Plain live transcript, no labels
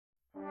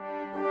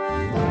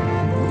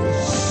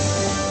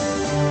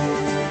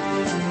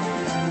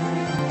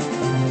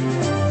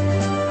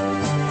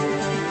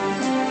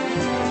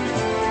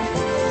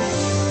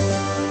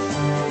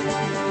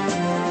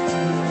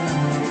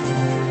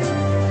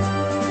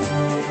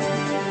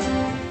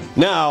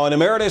Now, an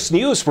Emeritus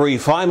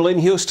Newsbrief, I'm Lynn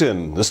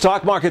Houston. The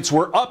stock markets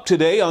were up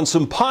today on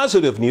some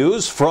positive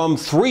news from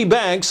three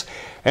banks,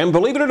 and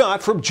believe it or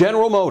not, from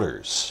General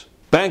Motors.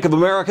 Bank of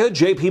America,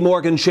 JP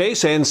Morgan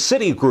Chase, and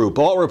Citigroup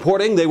all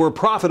reporting they were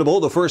profitable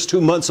the first 2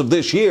 months of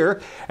this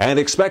year and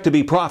expect to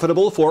be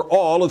profitable for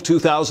all of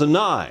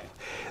 2009.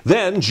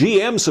 Then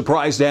GM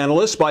surprised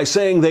analysts by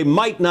saying they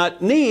might not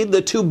need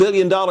the $2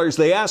 billion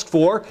they asked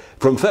for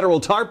from federal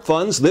TARP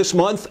funds this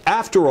month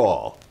after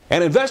all.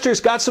 And investors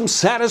got some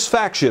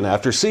satisfaction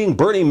after seeing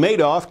Bernie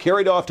Madoff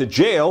carried off to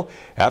jail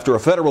after a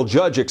federal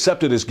judge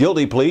accepted his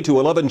guilty plea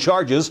to 11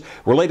 charges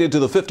related to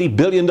the $50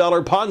 billion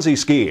Ponzi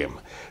scheme.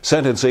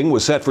 Sentencing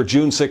was set for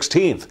June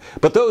 16th.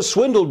 But those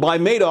swindled by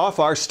Madoff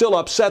are still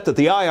upset that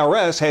the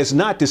IRS has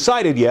not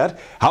decided yet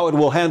how it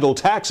will handle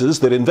taxes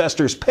that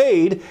investors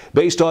paid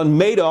based on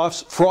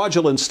Madoff's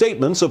fraudulent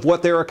statements of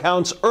what their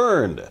accounts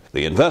earned.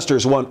 The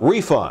investors want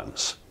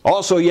refunds.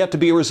 Also yet to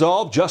be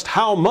resolved just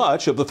how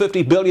much of the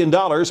 $50 billion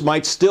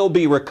might still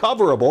be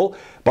recoverable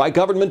by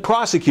government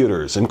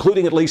prosecutors,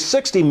 including at least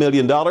 $60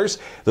 million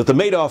that the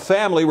Madoff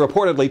family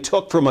reportedly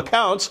took from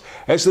accounts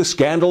as the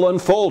scandal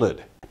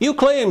unfolded. New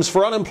claims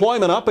for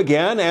unemployment up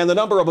again, and the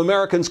number of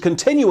Americans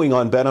continuing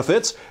on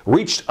benefits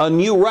reached a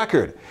new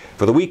record.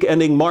 For the week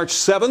ending March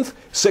 7th,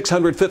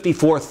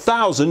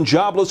 654,000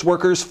 jobless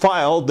workers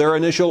filed their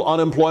initial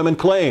unemployment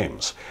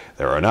claims.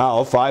 There are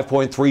now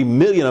 5.3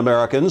 million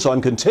Americans on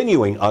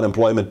continuing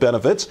unemployment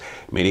benefits,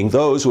 meaning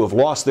those who have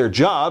lost their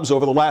jobs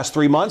over the last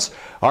 3 months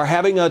are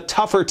having a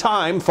tougher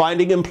time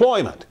finding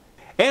employment.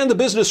 And the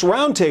Business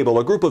Roundtable,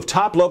 a group of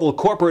top-level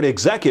corporate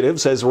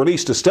executives, has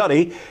released a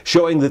study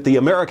showing that the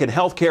American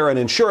healthcare and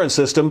insurance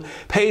system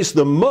pays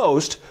the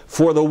most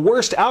for the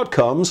worst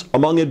outcomes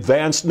among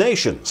advanced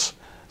nations.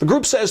 The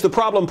group says the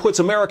problem puts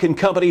American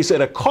companies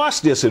at a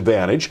cost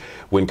disadvantage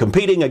when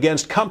competing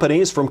against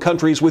companies from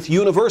countries with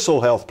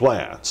universal health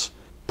plans.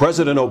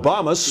 President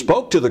Obama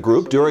spoke to the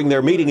group during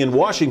their meeting in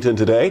Washington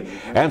today.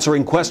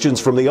 Answering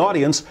questions from the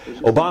audience,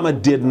 Obama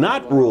did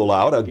not rule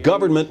out a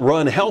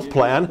government-run health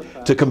plan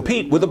to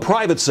compete with the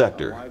private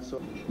sector.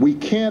 We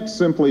can't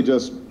simply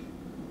just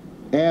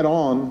add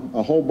on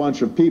a whole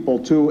bunch of people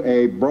to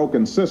a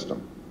broken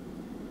system,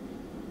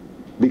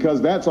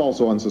 because that's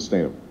also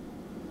unsustainable.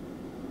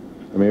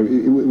 I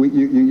mean,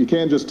 you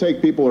can't just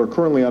take people who are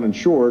currently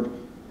uninsured,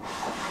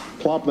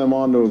 plop them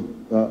onto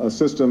a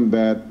system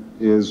that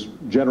is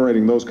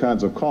generating those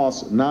kinds of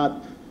costs,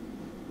 not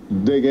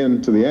dig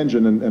into the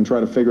engine and try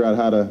to figure out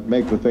how to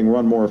make the thing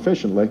run more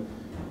efficiently,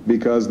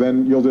 because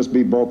then you'll just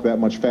be broke that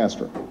much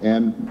faster.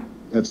 And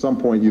at some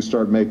point you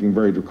start making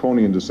very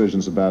draconian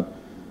decisions about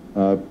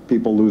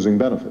people losing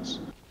benefits.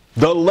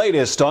 The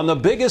latest on the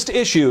biggest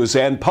issues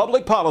and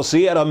public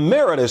policy at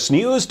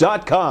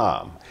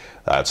emeritusnews.com.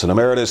 That's an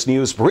Emeritus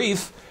News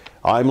Brief.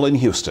 I'm Lynn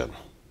Houston.